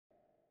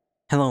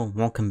Hello,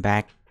 welcome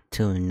back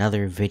to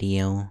another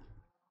video.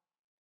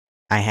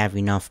 I have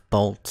enough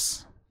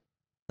bolts.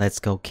 Let's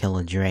go kill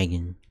a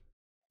dragon.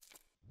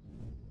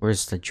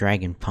 Where's the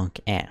dragon punk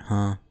at,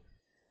 huh?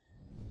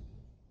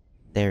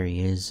 There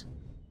he is.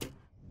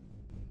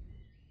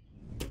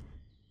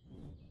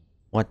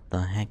 What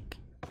the heck?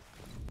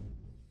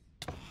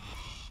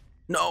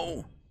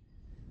 No!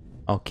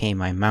 Okay,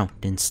 my mount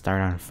didn't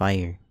start on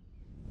fire.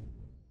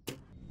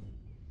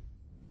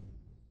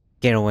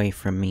 Get away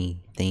from me,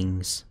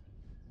 things.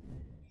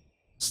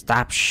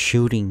 Stop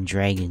shooting,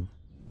 dragon.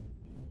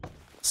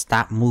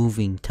 Stop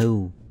moving,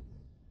 too.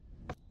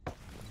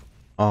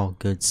 All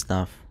good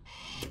stuff.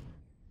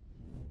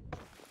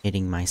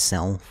 Hitting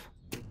myself.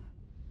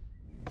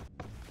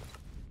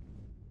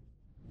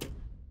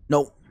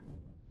 Nope.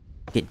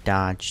 Get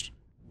dodged.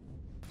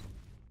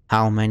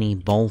 How many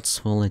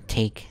bolts will it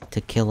take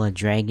to kill a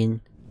dragon?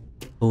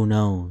 Who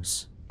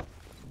knows?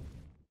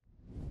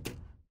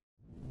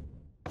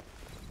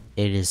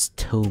 It is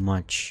too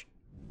much.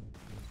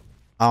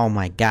 Oh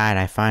my god,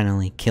 I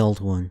finally killed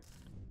one.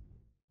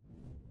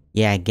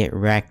 Yeah, get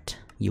wrecked,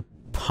 you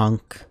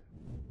punk.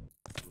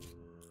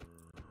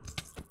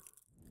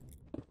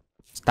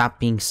 Stop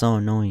being so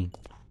annoying.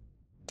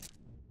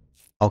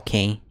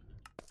 Okay.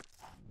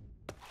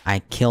 I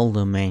killed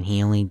him and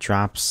he only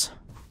drops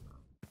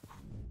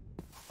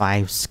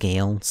 5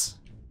 scales.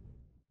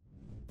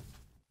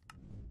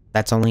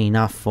 That's only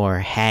enough for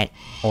a hat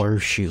or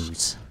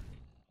shoes.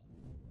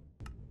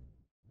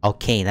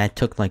 Okay, that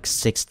took like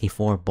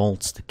 64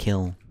 bolts to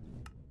kill.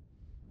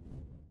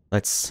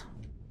 Let's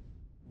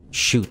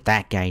shoot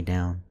that guy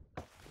down.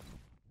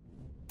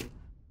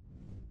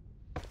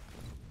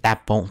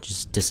 That bolt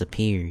just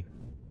disappeared.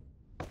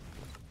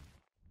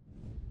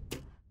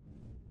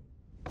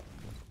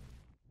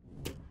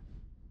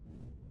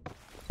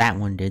 That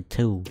one did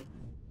too.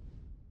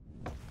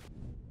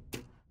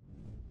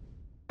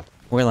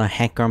 Where the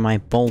heck are my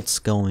bolts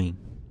going?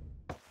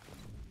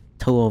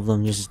 2 of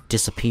them just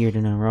disappeared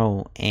in a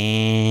row,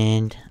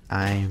 and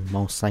I'm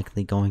most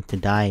likely going to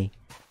die.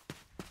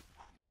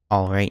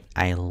 Alright,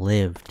 I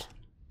lived.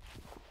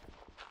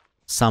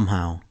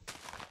 Somehow.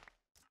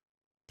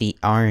 The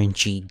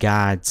RNG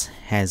gods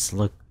has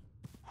looked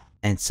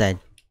and said,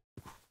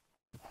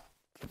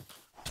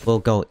 "We'll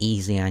go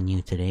easy on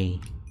you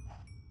today."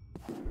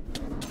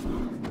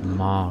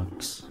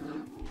 Mogs.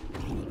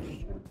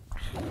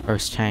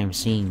 First time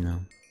seeing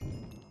them.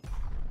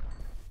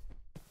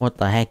 What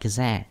the heck is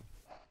that?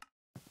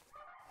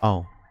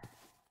 Oh.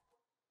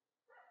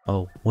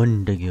 Oh,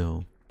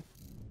 Wendigo.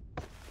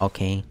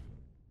 Okay.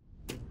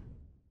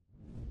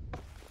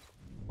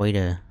 Way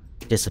to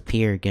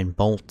disappear again,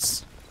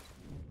 bolts.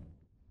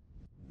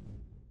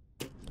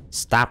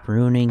 Stop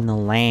ruining the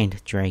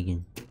land,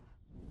 dragon.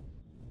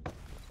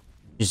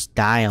 Just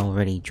die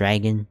already,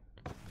 dragon.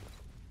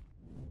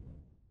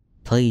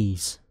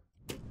 Please.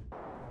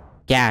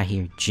 Get out of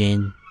here,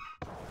 Jin.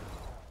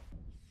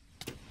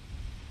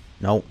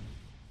 Nope.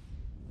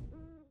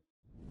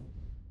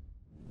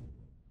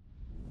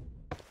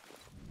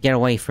 Get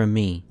away from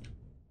me.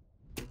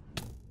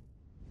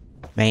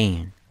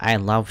 Man, I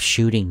love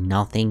shooting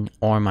nothing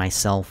or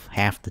myself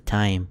half the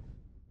time.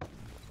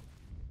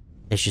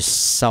 It's just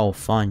so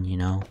fun, you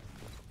know?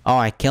 Oh,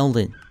 I killed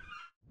it.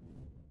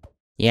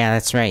 Yeah,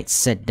 that's right,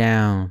 sit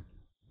down.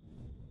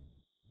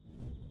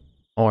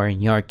 Or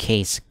in your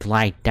case,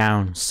 glide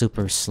down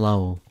super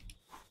slow.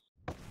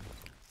 You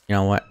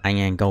know what, I'm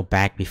gonna go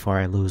back before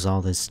I lose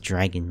all this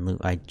dragon loot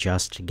I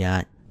just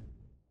got.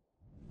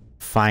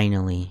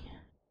 Finally,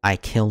 I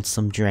killed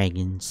some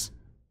dragons.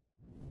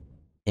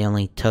 It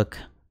only took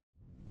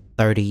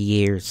 30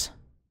 years.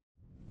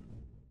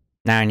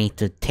 Now I need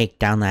to take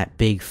down that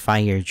big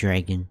fire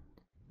dragon.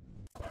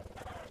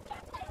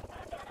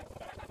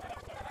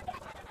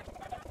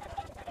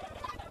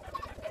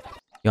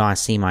 You wanna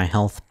see my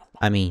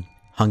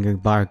hunger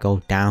bar go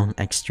down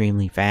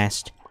extremely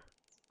fast?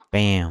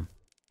 Bam.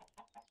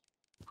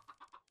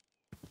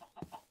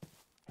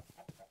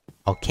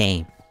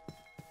 Okay.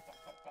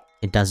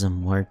 It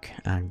doesn't work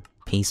on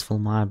peaceful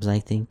mobs, I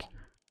think.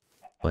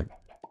 But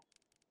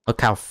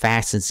look how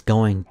fast it's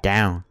going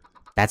down.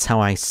 That's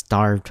how I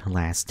starved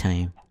last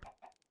time.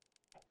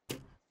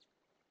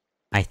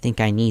 I think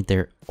I need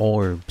their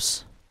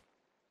orbs.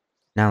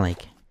 Not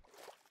like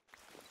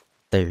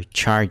their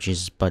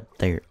charges, but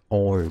their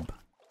orb.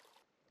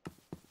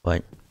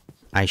 But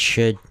I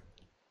should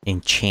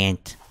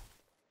enchant...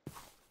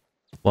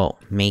 well,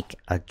 make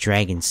a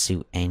dragon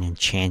suit and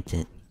enchant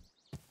it.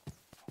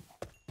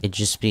 It'd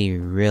just be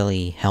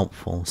really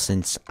helpful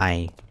since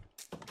I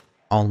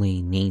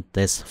only need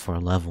this for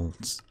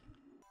levels.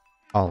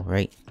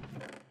 Alright.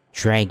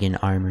 Dragon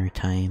armor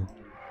time.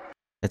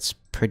 That's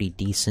pretty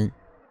decent.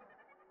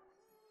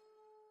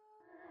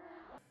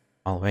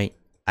 Alright,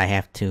 I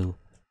have to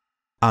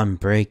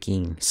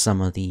unbreaking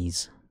some of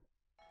these.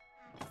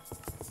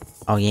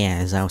 Oh yeah,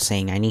 as I was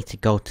saying, I need to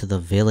go to the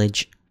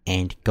village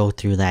and go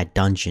through that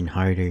dungeon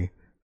harder.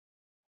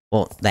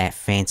 Well, that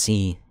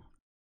fancy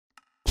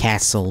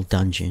castle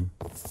dungeon.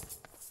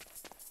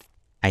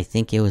 I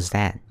think it was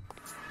that.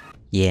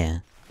 Yeah,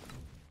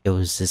 it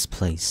was this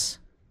place.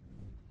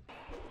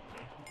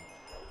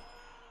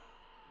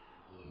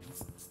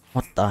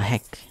 What the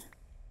heck?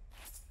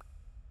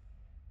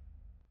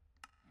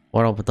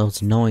 What up with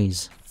those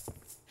noise?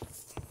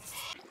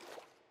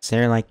 Is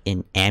there like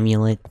an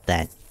amulet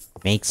that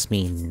makes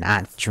me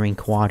not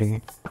drink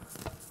water?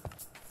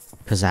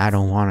 Cause I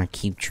don't want to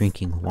keep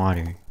drinking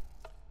water.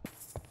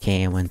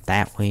 Okay, I went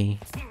that way.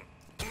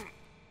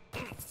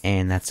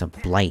 And that's a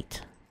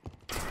blight.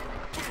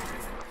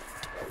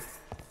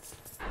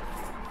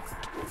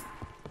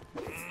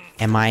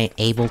 Am I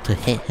able to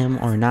hit him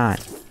or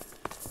not?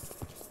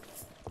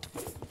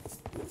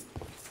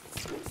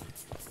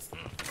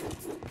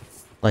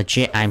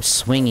 Legit, I'm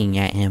swinging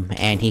at him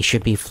and he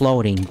should be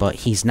floating, but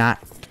he's not.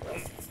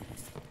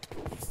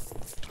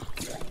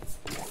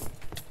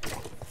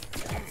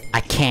 I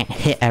can't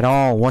hit at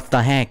all, what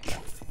the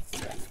heck?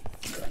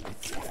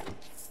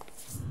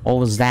 What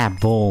was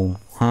that, bull,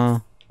 huh?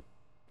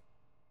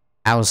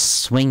 I was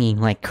swinging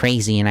like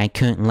crazy and I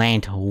couldn't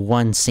land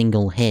one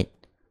single hit.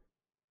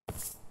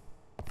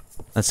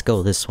 Let's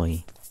go this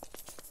way.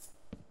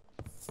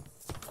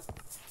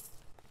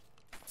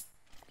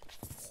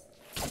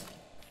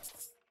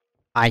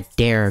 I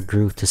dare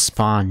Groot to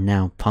spawn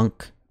now,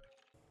 punk.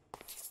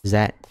 Is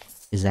that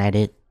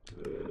it?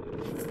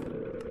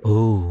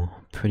 Ooh,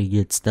 pretty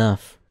good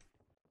stuff.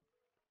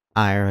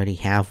 I already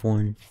have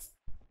one.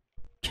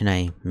 Can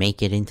I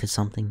make it into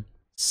something?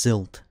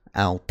 Silt.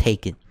 I'll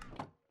take it.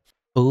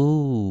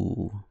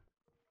 Ooh.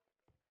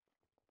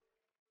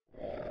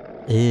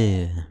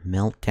 Ew,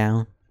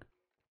 meltdown.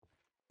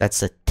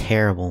 That's a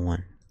terrible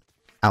one.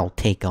 I'll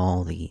take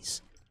all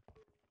these.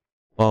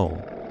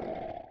 Whoa.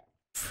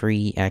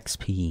 Free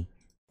XP.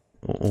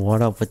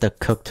 What up with the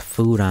cooked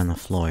food on the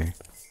floor?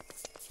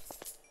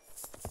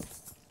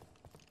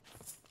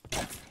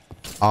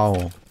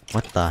 Oh,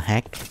 what the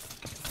heck?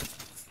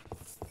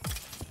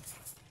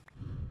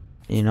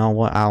 You know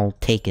what? I'll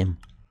take him.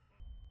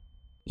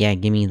 Yeah,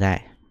 give me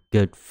that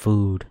good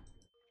food.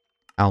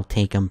 I'll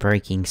take him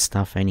breaking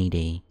stuff any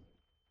day.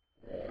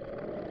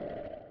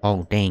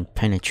 Oh, dang.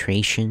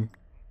 Penetration?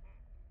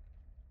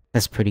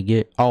 That's pretty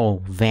good.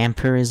 Oh,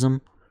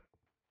 vampirism?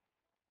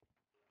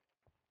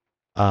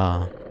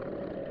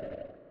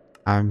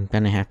 I'm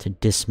gonna have to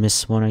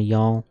dismiss one of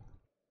y'all.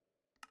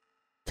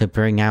 To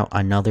bring out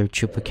another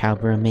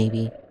Chupacabra,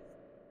 maybe?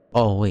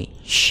 Oh, wait.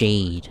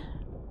 Shade.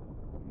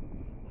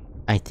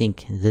 I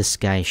think this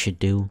guy should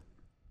do.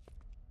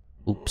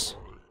 Oops.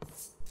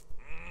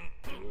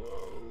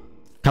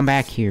 Come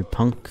back here,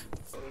 punk.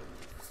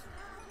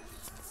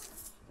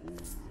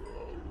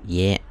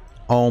 Yeah.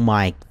 Oh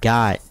my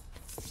god.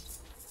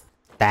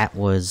 That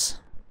was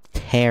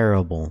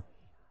terrible.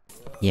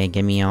 Yeah,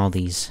 give me all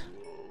these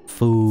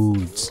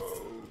foods.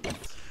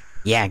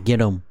 Yeah, get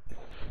them.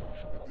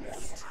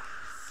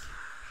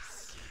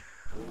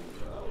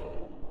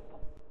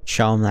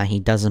 Show him that he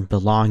doesn't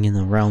belong in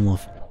the realm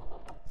of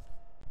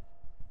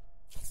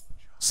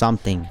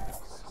something.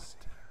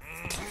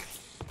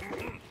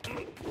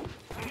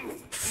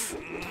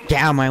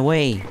 Get out of my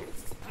way!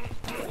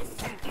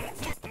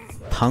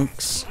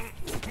 Punks.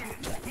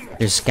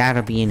 There's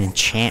gotta be an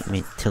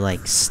enchantment to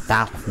like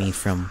stop me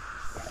from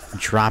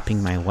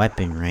dropping my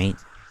weapon, right?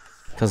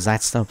 Cause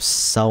that stuff's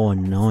so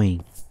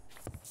annoying.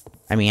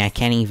 I mean, I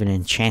can't even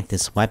enchant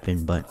this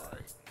weapon, but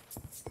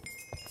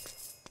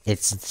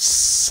it's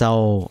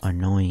so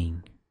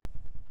annoying.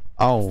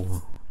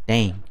 Oh,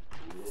 dang.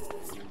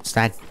 Is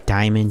that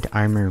diamond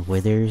armor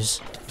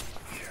withers?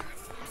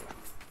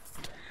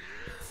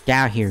 Get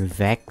out here,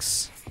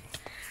 Vex.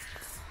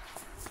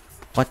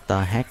 What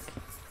the heck?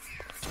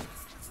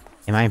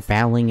 Am I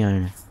battling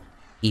an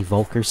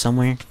evoker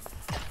somewhere?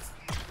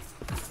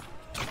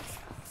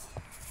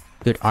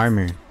 Good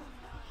armor.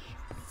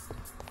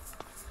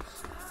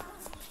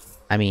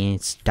 I mean,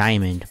 it's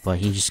diamond, but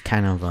he just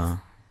kind of,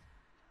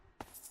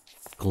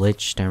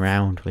 glitched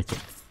around with it.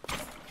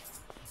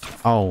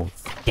 Oh,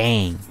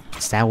 dang.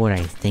 Is that what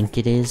I think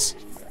it is?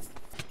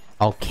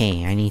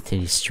 Okay, I need to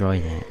destroy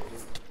that.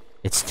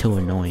 It's too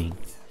annoying.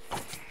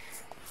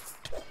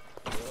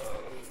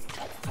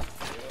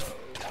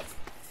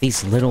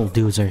 These little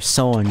dudes are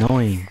so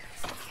annoying.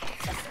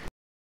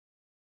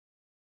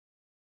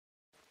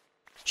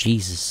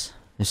 Jesus,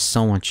 there's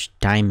so much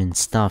diamond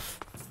stuff.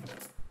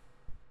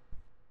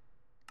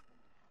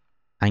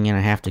 I'm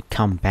gonna have to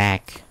come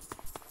back.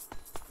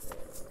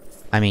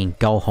 I mean,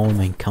 go home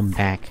and come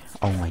back.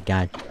 Oh my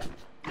god.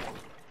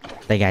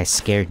 That guy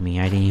scared me.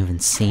 I didn't even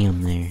see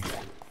him there.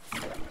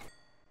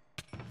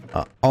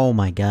 Oh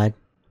my god.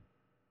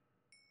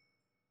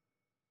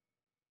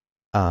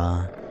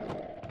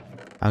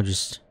 I'll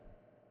just...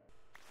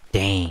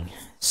 Dang,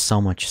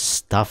 so much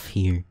stuff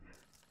here.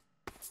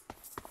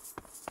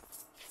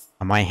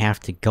 I might have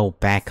to go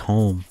back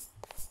home.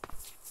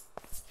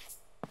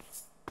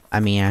 I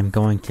mean, I'm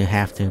going to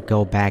have to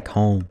go back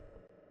home.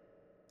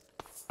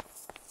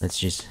 Let's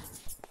just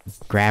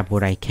grab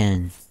what I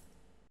can.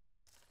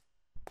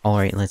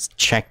 Alright, let's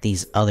check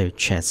these other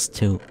chests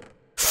too.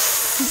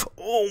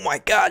 Oh my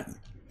god!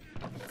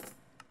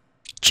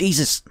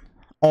 Jesus!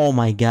 Oh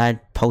my god,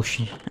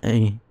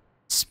 potion...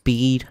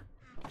 speed.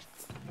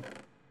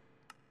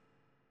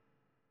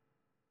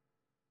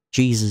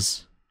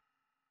 Jesus.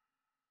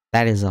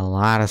 That is a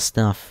lot of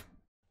stuff.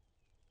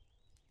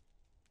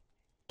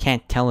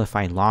 Can't tell if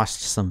I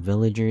lost some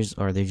villagers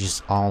or they're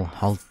just all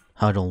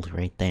huddled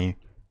right there.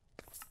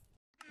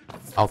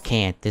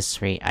 Okay, at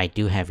this rate, I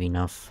do have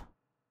enough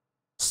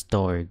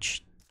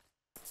storage.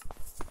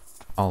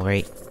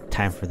 Alright,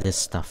 time for this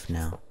stuff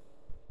now.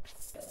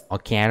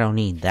 Okay, I don't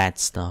need that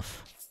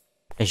stuff.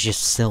 It's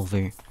just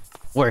silver.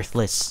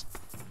 Worthless.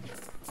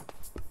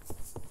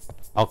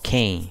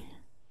 Okay.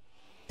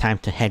 Time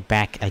to head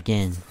back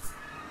again.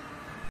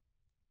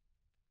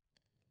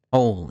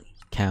 Holy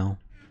cow.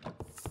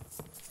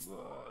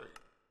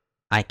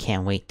 I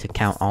can't wait to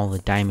count all the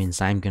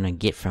diamonds I'm gonna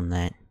get from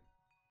that.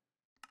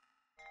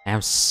 I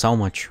have so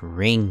much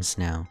rings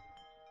now.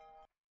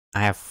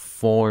 I have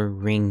 4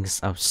 rings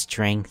of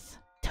strength,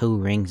 2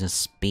 rings of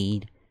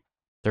speed,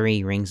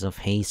 3 rings of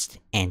haste,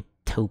 and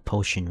 2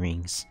 potion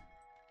rings.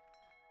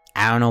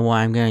 I don't know what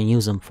I'm gonna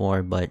use them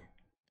for, but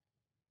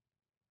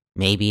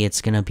maybe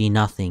it's gonna be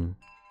nothing.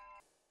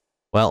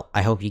 Well,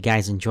 I hope you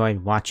guys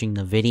enjoyed watching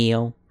the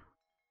video.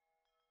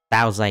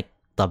 That was like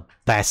the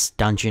best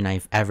dungeon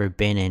I've ever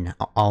been in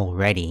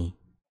already.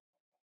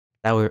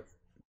 That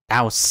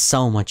was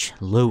so much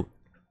loot.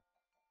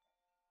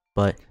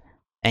 But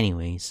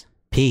anyways,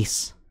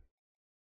 peace.